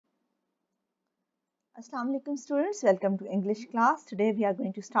Assalamu alaikum students, welcome to English class. Today we are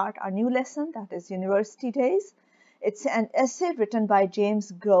going to start our new lesson, that is University Days. It's an essay written by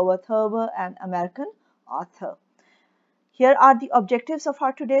James Grover Thurber, an American author. Here are the objectives of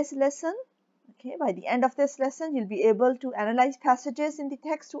our today's lesson. Okay, by the end of this lesson, you'll be able to analyze passages in the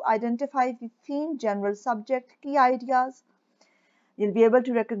text to identify the theme, general subject, key ideas. You'll be able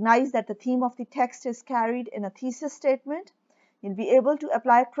to recognize that the theme of the text is carried in a thesis statement. You'll be able to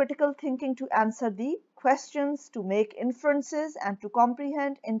apply critical thinking to answer the questions, to make inferences, and to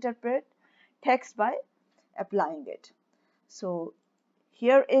comprehend, interpret text by applying it. So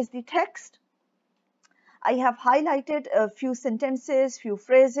here is the text. I have highlighted a few sentences, few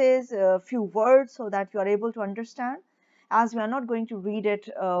phrases, a few words so that you are able to understand, as we are not going to read it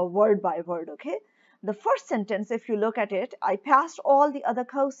word by word, okay? The first sentence, if you look at it, I passed all the other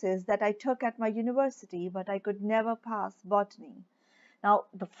courses that I took at my university, but I could never pass botany. Now,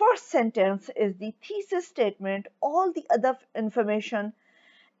 the first sentence is the thesis statement. All the other information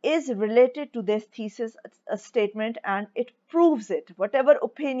is related to this thesis statement and it proves it. Whatever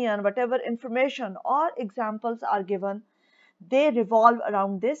opinion, whatever information or examples are given, they revolve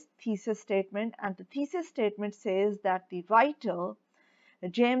around this thesis statement. And the thesis statement says that the writer,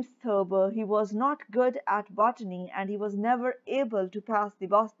 James Thurber, he was not good at botany and he was never able to pass the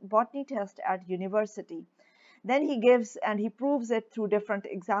botany test at university. Then he gives and he proves it through different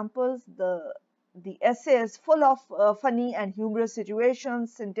examples. The essay is full of funny and humorous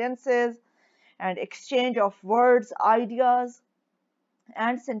situations, sentences, and exchange of words, ideas,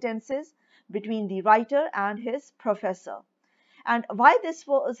 and sentences between the writer and his professor. And why this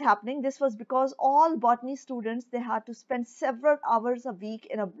was happening? This was because all botany students, they had to spend several hours a week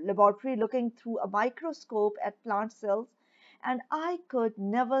in a laboratory looking through a microscope at plant cells, and I could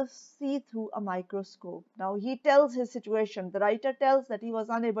never see through a microscope. Now he tells his situation. The writer tells that he was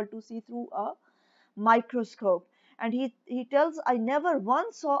unable to see through a microscope, and he tells, I never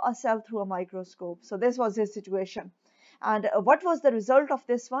once saw a cell through a microscope. So this was his situation. And what was the result of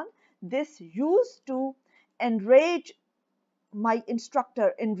this one? This used to enrage my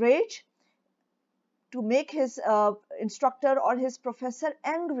instructor, enrage to make his instructor or his professor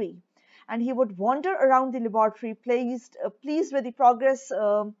angry, and he would wander around the laboratory pleased with the progress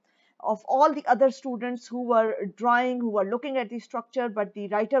of all the other students who were drawing, who were looking at the structure, but the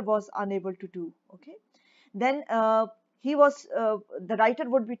writer was unable to do. Okay, then the writer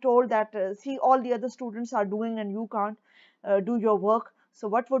would be told that see, all the other students are doing and you can't do your work. So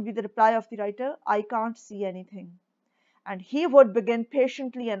what would be the reply of the writer? I can't see anything. And he would begin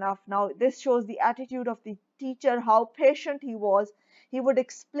patiently enough. Now this shows the attitude of the teacher, how patient he was. He would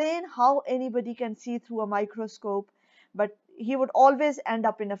explain how anybody can see through a microscope, but he would always end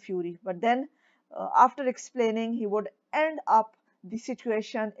up in a fury. But then after explaining, he would end up the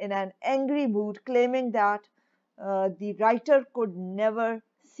situation in an angry mood, claiming that the writer could never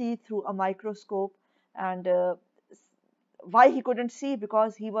see through a microscope. And why he couldn't see?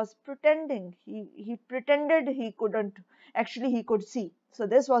 Because he was pretending. He pretended he couldn't. Actually, he could see. So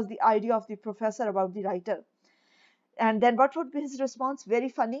this was the idea of the professor about the writer. And then what would be his response? Very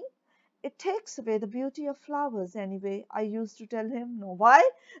funny. It takes away the beauty of flowers anyway, I used to tell him. No. Why?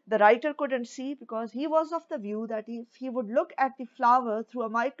 The writer couldn't see because he was of the view that if he would look at the flower through a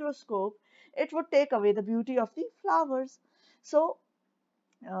microscope, it would take away the beauty of the flowers. So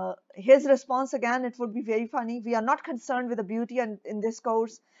his response, again, it would be very funny. We are not concerned with the beauty in this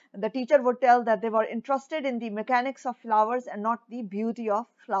course. The teacher would tell that they were interested in the mechanics of flowers and not the beauty of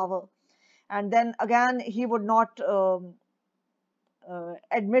flower. And then again, he would not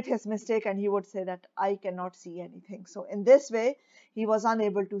admit his mistake, and he would say that I cannot see anything. So in this way, he was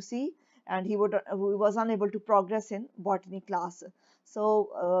unable to see, and he was unable to progress in botany class.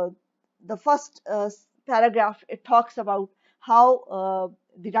 So the first paragraph, it talks about how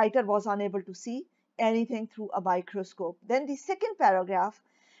the writer was unable to see anything through a microscope. Then the second paragraph,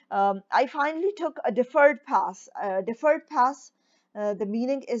 I finally took a deferred pass. Deferred pass, the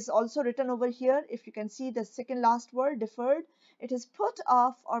meaning is also written over here. If you can see the second last word, deferred, it is put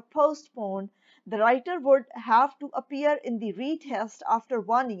off or postponed. The writer would have to appear in the retest after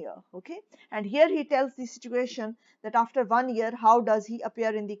 1 year. Okay, and here he tells the situation that after 1 year, how does he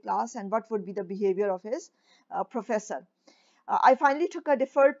appear in the class and what would be the behavior of his professor. I finally took a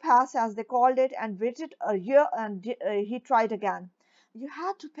deferred pass, as they called it, and waited a year, and he tried again. You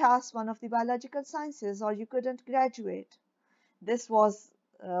had to pass one of the biological sciences or you couldn't graduate. This was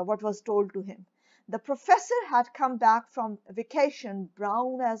what was told to him. The professor had come back from vacation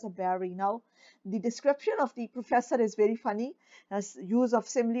brown as a berry. Now, the description of the professor is very funny. As use of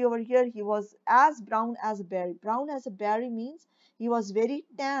simile over here, he was as brown as a berry. Brown as a berry means he was very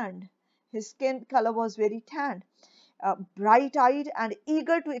tanned, His skin color was very tanned, bright-eyed and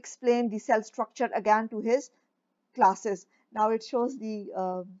eager to explain the cell structure again to his classes. Now it shows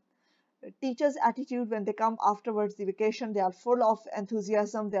the teachers' attitude when they come afterwards the vacation. They are full of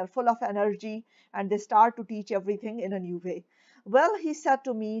enthusiasm, they are full of energy, and they start to teach everything in a new way. Well, he said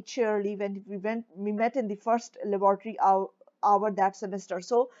to me cheerily when we met in the first laboratory hour that semester.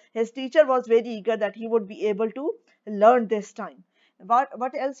 So his teacher was very eager that he would be able to learn this time.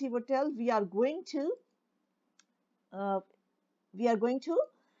 What else he would tell? Uh, we are going to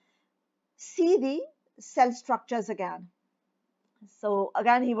see the cell structures again. So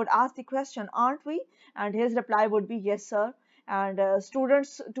again, he would ask the question, aren't we? And his reply would be, yes, sir. And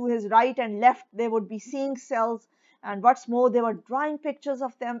students to his right and left, they would be seeing cells. And what's more, they were drawing pictures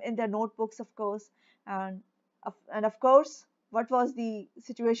of them in their notebooks, of course. And, and of course, what was the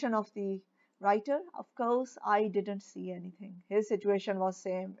situation of the writer? Of course, I didn't see anything. His situation was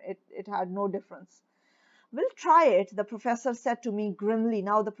same. It had no difference. We'll try it, the professor said to me grimly.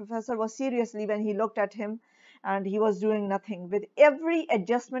 Now the professor was seriously when he looked at him, and he was doing nothing. With every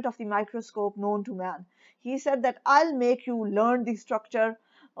adjustment of the microscope known to man, he said that I'll make you learn the structure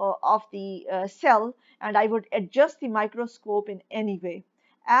of the cell, and I would adjust the microscope in any way.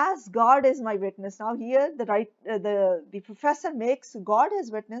 As God is my witness. Now here the professor makes God his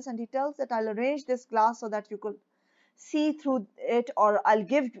witness, and he tells that I'll arrange this glass so that you could see through it, or I'll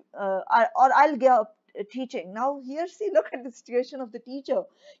give up teaching. Now here, see, look at the situation of the teacher.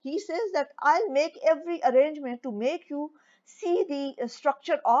 He says that I'll make every arrangement to make you see the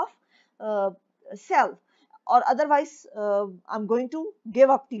structure of uh, cell, or otherwise I'm going to give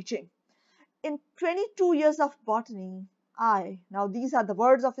up teaching. In 22 years of botany, now these are the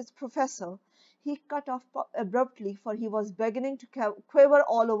words of his professor, he cut off abruptly, for he was beginning to quiver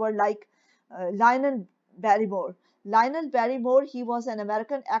all over like Lionel Barrymore. Lionel Barrymore, he was an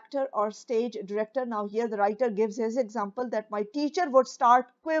American actor or stage director. Now here the writer gives his example that my teacher would start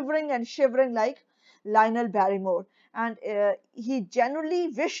quivering and shivering like Lionel Barrymore. And he generally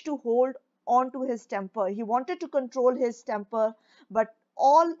wished to hold on to his temper. He wanted to control his temper, but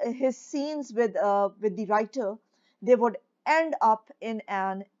all his scenes with the writer, they would end up in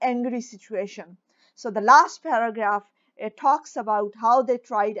an angry situation. So the last paragraph, it talks about how they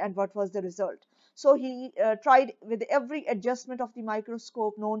tried and what was the result. So he tried with every adjustment of the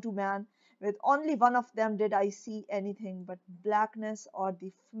microscope known to man. With only one of them did I see anything but blackness or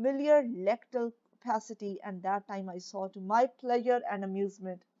the familiar lectal opacity, and that time I saw, to my pleasure and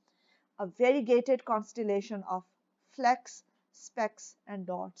amusement, a variegated constellation of flecks, specks, and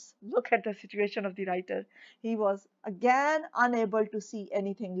dots. Look at the situation of the writer. He was again unable to see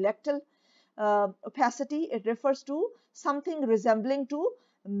anything. Lectal opacity, it refers to something resembling to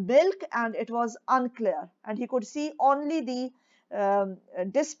milk, and it was unclear, and he could see only the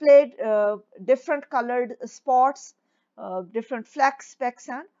displayed different colored spots, different flecks, specks,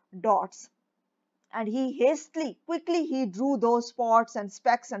 and dots. And he quickly he drew those spots and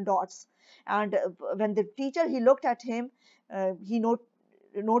specks and dots. And when the teacher, he looked at him, he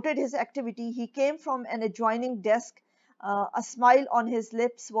noted his activity. He came from an adjoining desk. A smile on his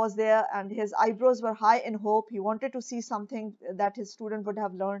lips was there, and his eyebrows were high in hope. He wanted to see something that his student would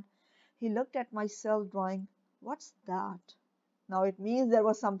have learned. He looked at my cell drawing. What's that? Now it means there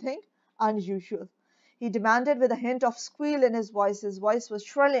was something unusual. He demanded with a hint of squeal in his voice. His voice was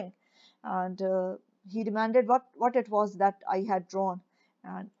shrilling, and he demanded what it was that I had drawn.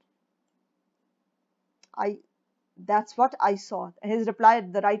 And that's what I saw. His reply,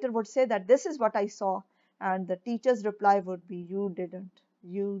 the writer would say that this is what I saw, and the teacher's reply would be, you didn't,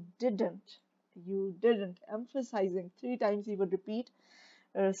 you didn't, you didn't. Emphasizing 3 times, he would repeat,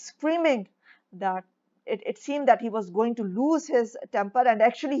 screaming that it seemed that he was going to lose his temper, and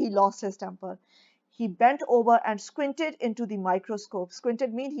actually he lost his temper. He bent over and squinted into the microscope.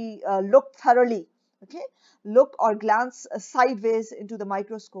 Squinted means he looked thoroughly, okay? Look or glance sideways into the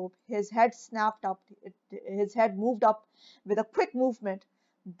microscope. His head snapped up. His head moved up with a quick movement.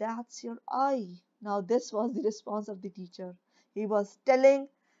 That's your eye. Now this was the response of the teacher. He was telling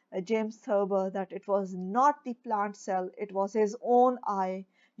James Thurber that it was not the plant cell, it was his own eye.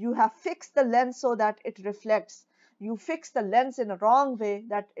 You have fixed the lens so that it reflects. You fixed the lens in a wrong way,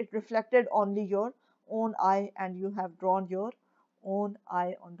 that it reflected only your own eye, and you have drawn your own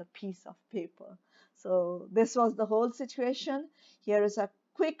eye on the piece of paper. So this was the whole situation. Here is a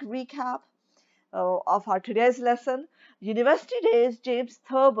quick recap of our today's lesson. University Days, James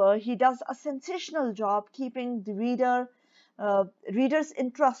Thurber, he does a sensational job keeping the reader's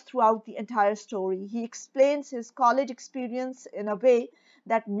interest throughout the entire story. He explains his college experience in a way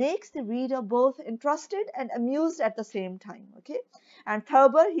that makes the reader both interested and amused at the same time. Okay, and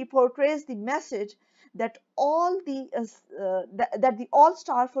Thurber, he portrays the message that that the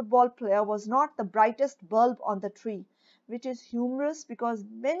all-star football player was not the brightest bulb on the tree, which is humorous because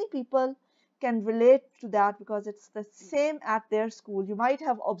many people can relate to that because it's the same at their school. You might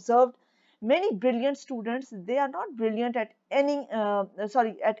have observed many brilliant students, they are not brilliant at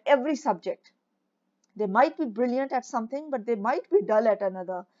at every subject. They might be brilliant at something, but they might be dull at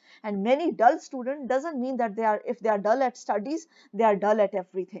another. And many dull students doesn't mean that if they are dull at studies, they are dull at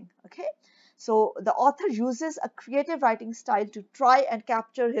everything. Okay. So the author uses a creative writing style to try and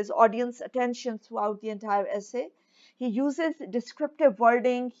capture his audience attention throughout the entire essay. He uses descriptive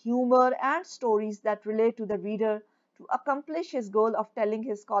wording, humor, and stories that relate to the reader to accomplish his goal of telling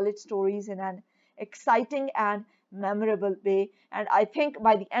his college stories in an exciting and memorable way. And I think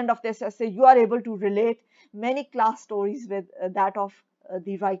by the end of this essay, you are able to relate many class stories with that of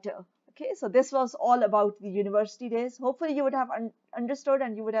the writer. Okay, so this was all about the university days. Hopefully, you would have understood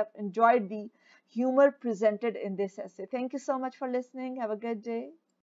and you would have enjoyed the humor presented in this essay. Thank you so much for listening. Have a good day.